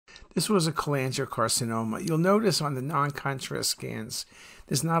This was a cholangiocarcinoma. You'll notice on the non-contrast scans,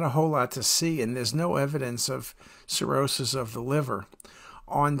 there's not a whole lot to see, and there's no evidence of cirrhosis of the liver.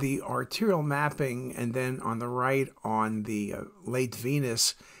 On the arterial mapping, and then on the right on the late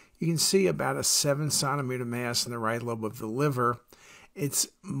venous, you can see about a 7-centimeter mass in the right lobe of the liver. It's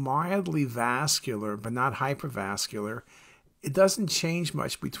mildly vascular, but not hypervascular. It doesn't change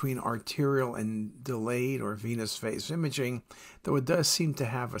much between arterial and delayed or venous phase imaging, though it does seem to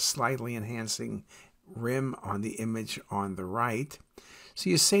have a slightly enhancing rim on the image on the right.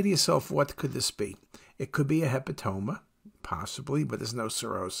 So you say to yourself, what could this be? It could be a hepatoma, possibly, but there's no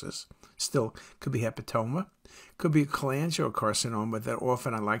cirrhosis. Still, could be hepatoma. Could be a cholangiocarcinoma that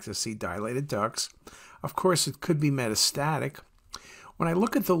often I like to see dilated ducts. Of course, it could be metastatic. When I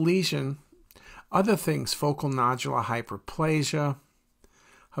look at the lesion, other things, focal nodular hyperplasia,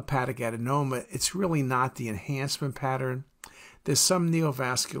 hepatic adenoma, it's really not the enhancement pattern. There's some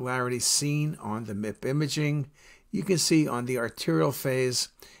neovascularity seen on the MIP imaging. You can see on the arterial phase,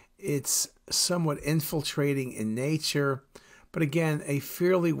 it's somewhat infiltrating in nature, but again, a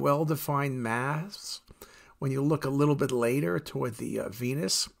fairly well-defined mass. When you look a little bit later toward the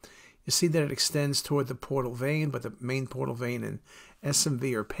venous, you see that it extends toward the portal vein, but the main portal vein and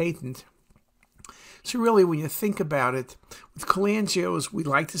SMV are patent. So really, when you think about it, with cholangios, we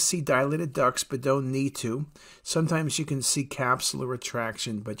like to see dilated ducts, but don't need to. Sometimes you can see capsular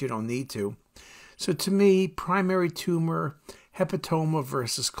retraction, but you don't need to. So to me, primary tumor, hepatoma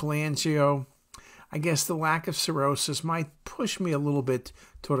versus cholangio, I guess the lack of cirrhosis might push me a little bit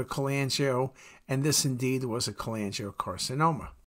toward a cholangio, and this indeed was a cholangiocarcinoma.